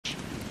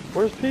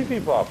Where's Pee Pee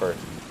Popper?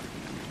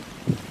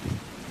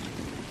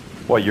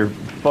 What, your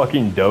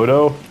fucking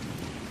dodo?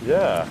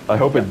 Yeah. I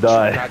hope it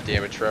died. God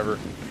damn it, Trevor.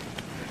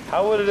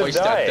 How would it have Place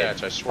that died?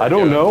 dash, I swear I to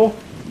don't God. know.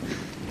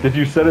 Did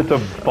you set it to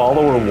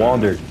follow or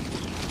wander?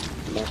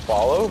 We'll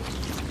follow?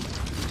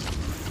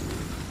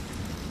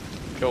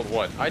 Killed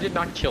what? I did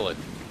not kill it.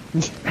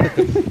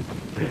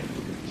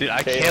 Dude, I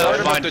Okay, cannot what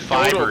about find the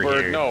fiber dodo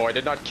bird? here. No, I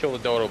did not kill the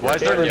dodo bird. Why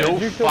is there Taylor, no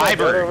did you kill that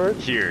dodo fiber bird?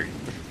 here?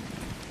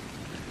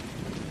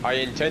 I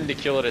intend to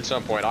kill it at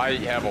some point. I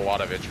have a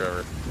lot of it,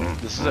 Trevor.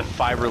 This is a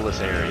fiberless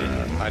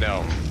area. I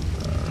know.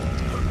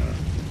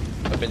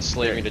 I've been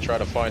slaving to try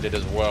to find it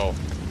as well.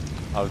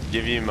 I'll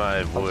give you my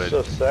I'm wood.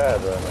 so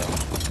sad right now.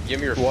 Give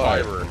me your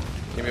Why? fiber.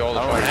 Give me all the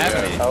I don't fiber have you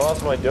any. I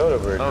lost my dodo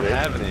bird, I don't Jake.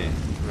 have any.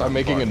 I'm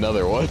making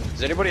another one.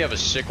 Does anybody have a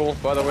sickle,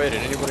 by the way?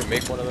 Did anybody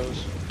make one of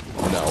those?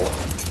 No.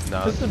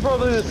 No. This is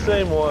probably the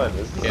same one.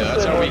 This is Yeah, the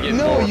that's same how we one. get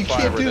No, more you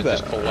can't fiber do than that.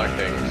 just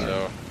collecting,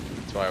 so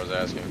that's why I was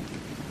asking.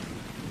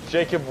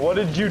 Jacob, what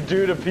did you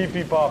do to Pee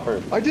Pee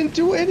Popper? I didn't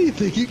do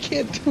anything. You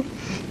can't do.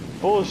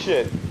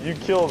 Bullshit. You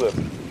killed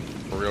him.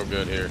 We're real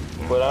good here.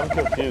 But I'm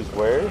confused.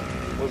 Where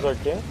was our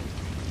camp?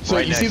 So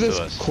Right you see next to this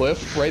us.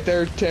 cliff right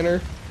there,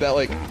 Tanner? That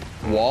like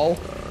wall?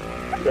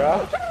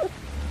 Yeah?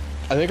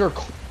 I think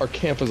our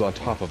camp is on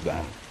top of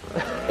that.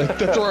 Like,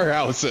 that's where our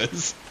house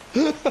is.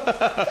 No,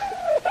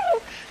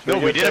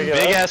 we you did a take it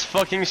big up? ass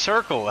fucking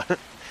circle.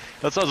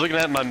 That's what I was looking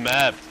at in my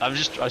map. I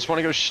just want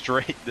to go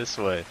straight this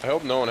way. I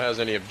hope no one has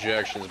any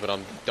objections, but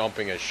I'm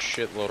dumping a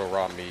shitload of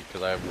raw meat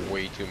because I have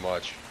way too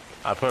much.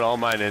 I put all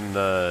mine in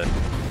the.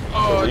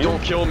 Oh,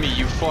 don't kill me,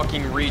 you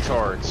fucking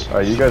retards.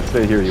 Alright, you guys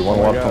stay here. You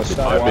want to watch something?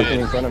 Stop I walking did.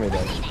 in front of me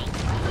then.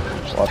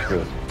 Watch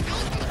this.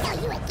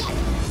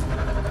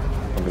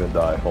 I'm gonna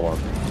die. Hold on.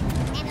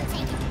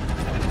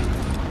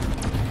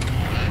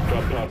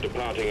 Drop pod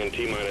departing in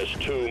T-minus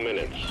 2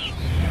 minutes.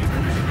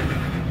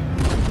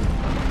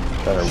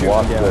 Tanner,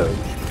 watch this.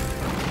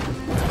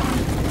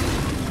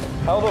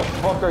 How the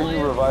fuck are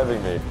you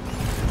reviving me?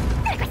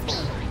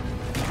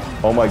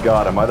 Oh my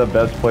god, am I the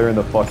best player in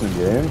the fucking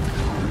game?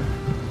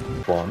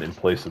 Spawn in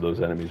place of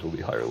those enemies will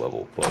be higher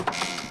level, but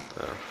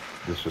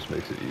this just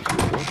makes it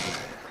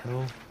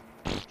easier.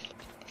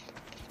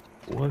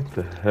 What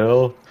the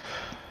hell?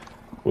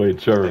 Wait,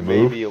 Trevor, They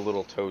may move. be a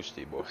little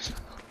toasty, boys.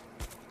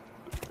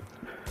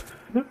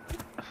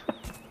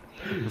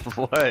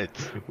 What?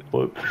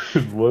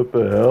 What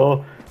the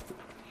hell?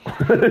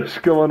 What is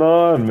going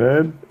on,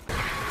 man?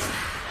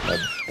 I'm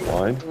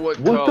blind. What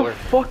the color?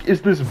 fuck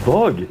is this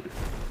bug?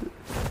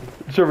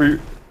 Trevor, you...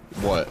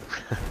 What?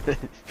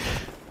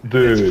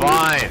 Dude. It's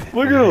fine.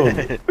 Look at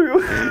him.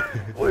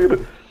 Look at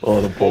him. Oh,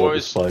 the bullet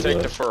Boys, is spy take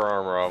the glass. fur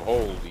armor off.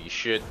 Holy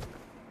shit.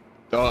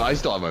 Oh, I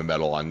still have my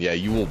medal on. Yeah,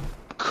 you will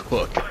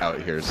cook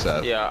out here,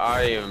 Seth. Yeah,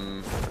 I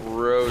am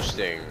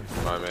roasting,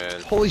 my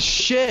man. Holy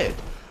shit!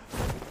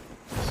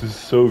 This is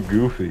so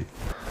goofy.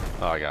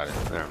 Oh, I got it.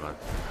 Never mind.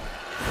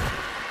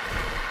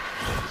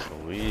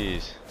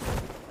 Louise.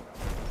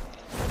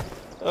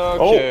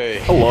 Okay.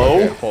 Oh, hello.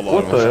 Okay, hold on.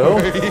 What the hell?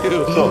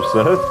 What's up,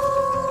 Seth?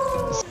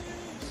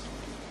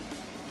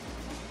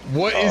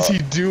 What is he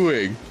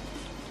doing?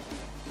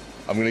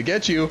 I'm gonna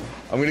get you.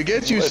 I'm gonna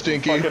get you, It's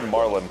Stinky. fucking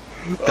Marlin.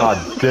 God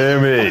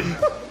damn it.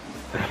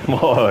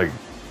 Fuck.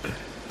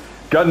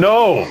 God,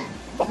 no.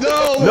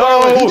 No! No.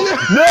 No.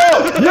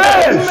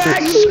 Yes.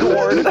 Max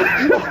scored.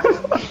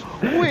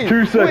 Wait,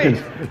 2 seconds.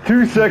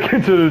 2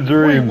 seconds of the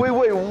dream. Wait,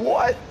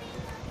 what?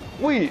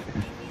 Wait.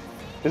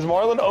 Is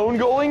Marlin own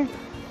goaling?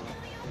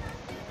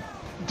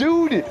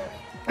 Dude!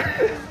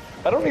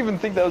 I don't even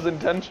think that was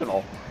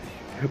intentional.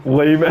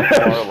 Lame ass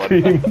Marlon.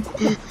 team.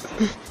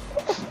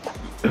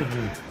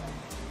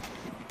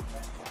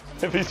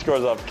 If he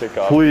scores off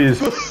kickoff.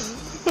 Please.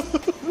 Yes!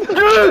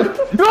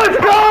 Let's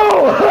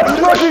go! Let's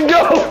fucking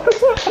go!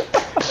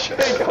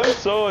 Jake, I'm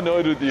so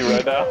annoyed with you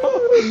right now.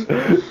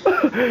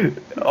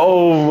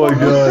 Oh my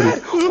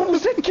god. What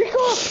was that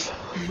kickoff?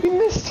 He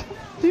missed.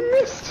 He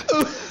missed.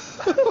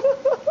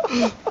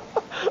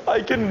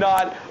 I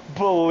cannot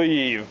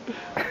believe.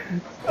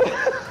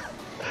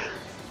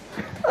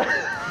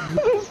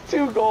 Those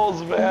 2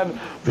 goals, man.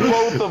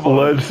 Both of them.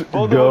 Let's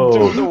Both go. of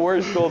them 2 of the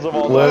worst goals of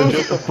all time.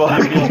 Let's Just a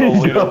fucking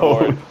fucking go.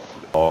 leaderboard.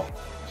 Oh,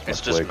 It's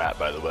just Matt,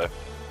 by the way.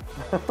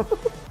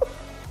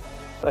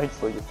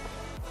 Thanks, Lucas.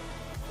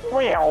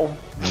 Wow.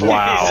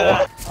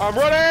 wow. I'm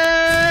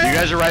running! You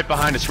guys are right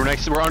behind us. We're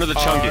under the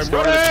Chungus. We're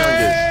under the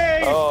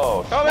Chungus.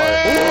 Oh,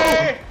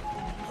 Coming!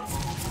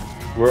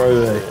 Where are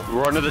they?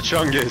 We're under the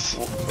Chungus.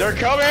 They're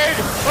coming!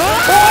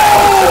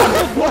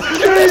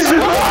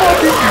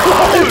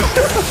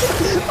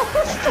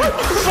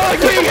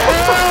 Fucking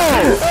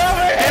hell!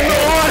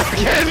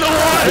 Get in the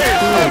water!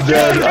 I'm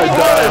dead.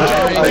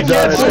 I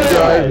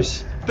died.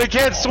 They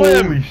can't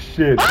swim! Holy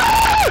shit.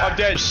 I'm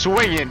dead.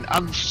 Swinging.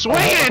 I'm I'm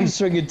swinging!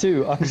 swinging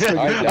too. I'm swinging.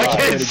 I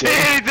can't see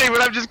anything,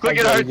 but I'm just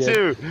clicking I hard gotta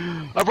too.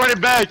 I'm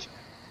running back.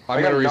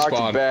 I'm gonna knocked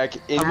respawn. back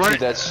into running-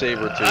 that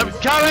saber tooth. I'm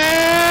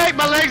coming!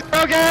 My leg's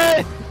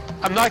broken!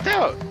 I'm knocked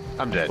out.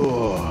 I'm dead.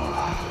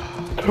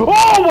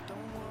 Oh!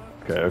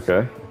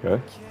 Okay.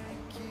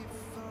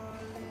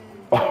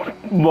 Oh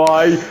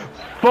my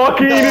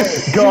fucking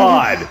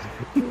god!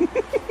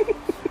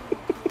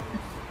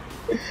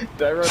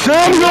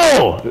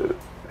 Samuel!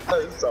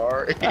 I'm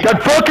sorry.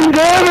 God fucking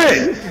damn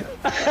it!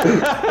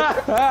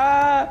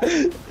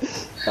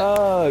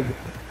 Ugh.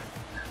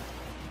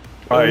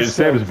 Alright, it's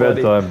so Sam's funny.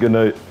 bedtime. Good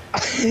night.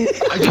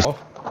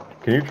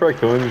 Can you try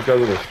killing these guys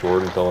with a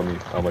sword and telling me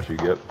how much you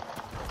get?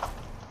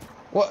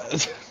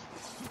 What?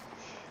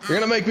 You're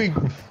gonna make me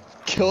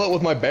kill it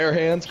with my bare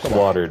hands? Come on.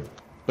 Slaughtered.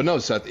 But no,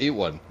 Seth, eat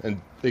one.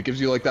 And it gives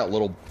you like that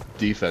little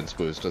defense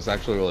boost. It's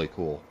actually really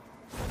cool.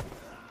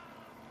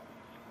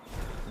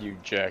 You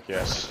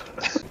jackass.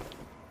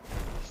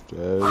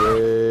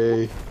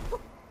 Steady.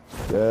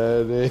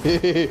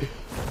 Steady.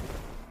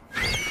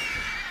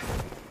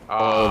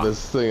 Oh,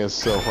 this thing is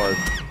so hard.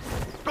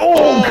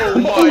 Oh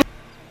my!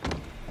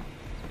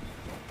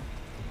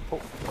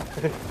 I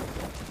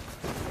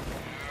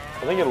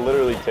think it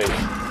literally takes.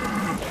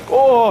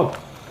 Oh!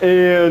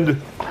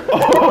 And...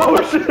 Oh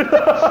shit!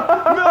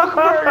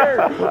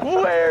 Milkburger!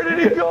 Where did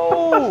he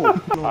go?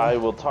 I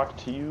will talk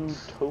to you,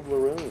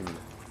 Toblerone.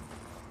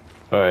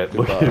 Alright,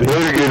 look at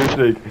it.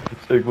 Snake.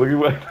 Snake, look at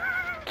what...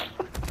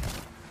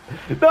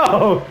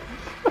 No!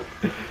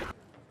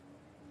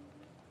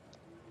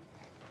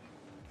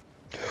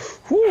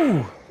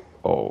 Whew.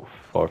 Oh,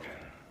 fuck.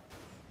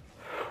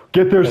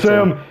 Get there,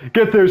 Sam!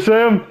 Get there,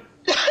 Sam!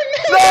 No!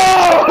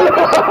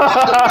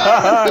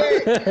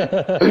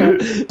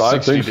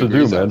 5 things to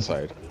do, man.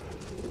 Outside.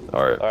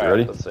 Alright, All you right,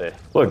 ready? let's see.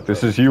 Look,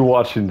 this is you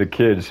watching the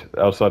kids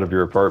outside of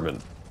your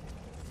apartment.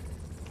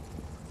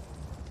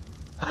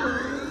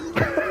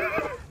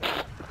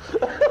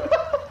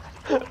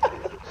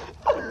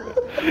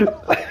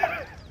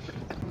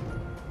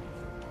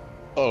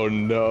 Oh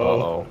no.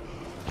 Uh-oh.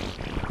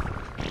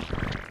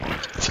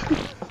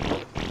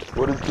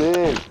 What is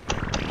this?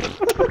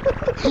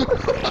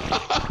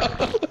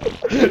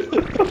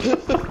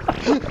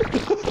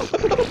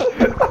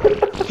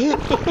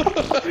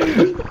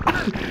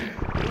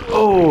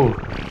 Oh!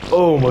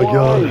 Oh my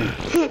god.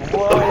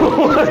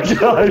 Oh my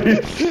god, he's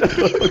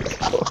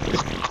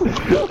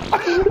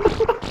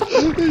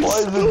Why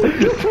is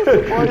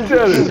it? Why is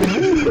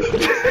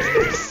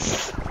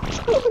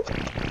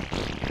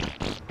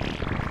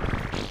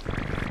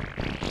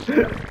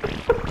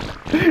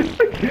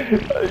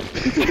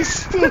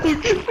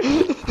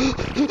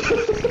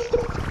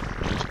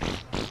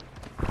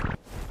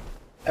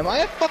Am I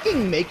a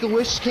fucking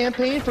Make-A-Wish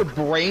campaign for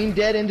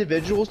brain-dead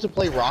individuals to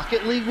play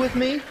Rocket League with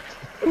me?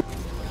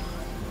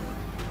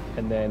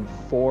 And then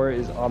 4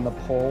 is on the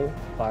pole,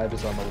 5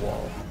 is on the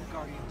wall.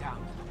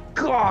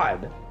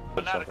 God!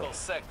 Fanatical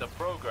sect of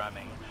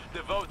programming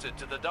devoted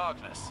to the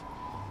darkness,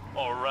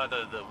 or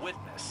rather the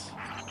witness.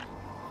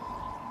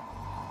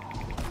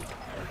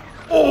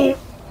 Oh!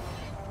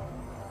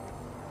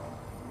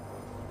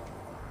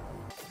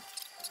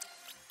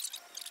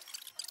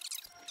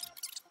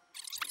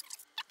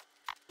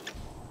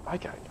 I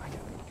got it.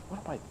 What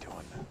am I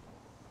doing?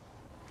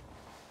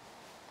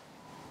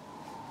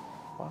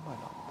 Why am I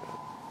not good?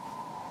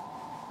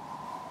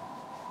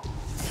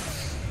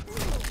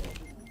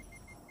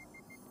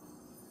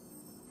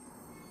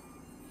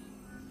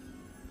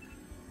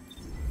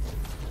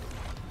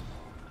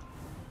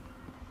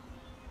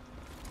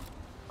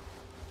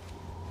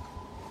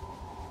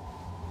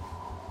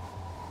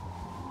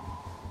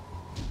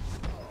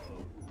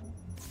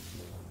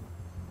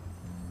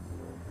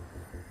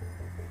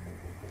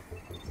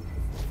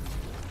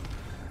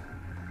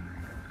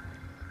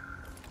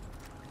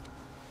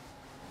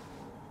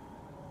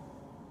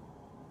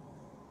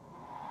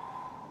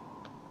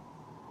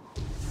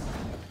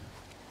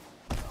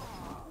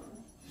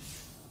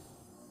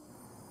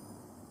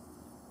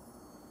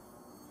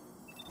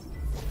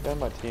 The guy on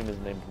my team is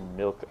named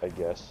Milk, I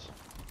guess.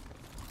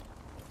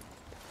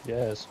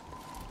 Yes.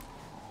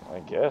 I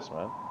guess,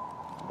 man.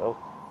 Milk.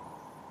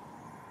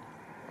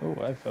 Oh,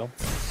 I fell.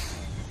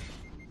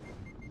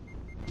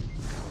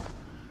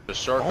 The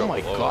shark Oh up my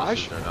below us,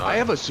 gosh. is there not? I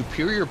have a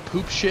superior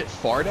poop shit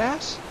fart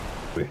ass?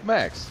 Wait.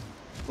 Max,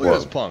 look Whoa. at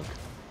this punk.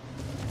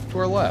 To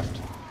our left.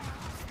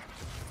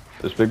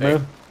 This big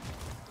man?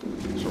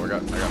 So I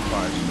got 5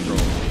 control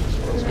keys.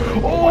 So let's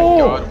go. Oh my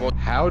god, what?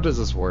 How does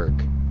this work?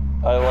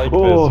 I like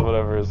Oh. this,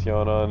 whatever is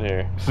going on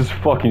here. This is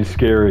fucking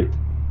scary.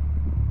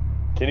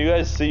 Can you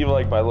guys see,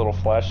 like, my little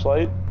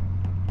flashlight?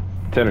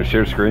 Tanner,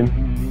 share screen.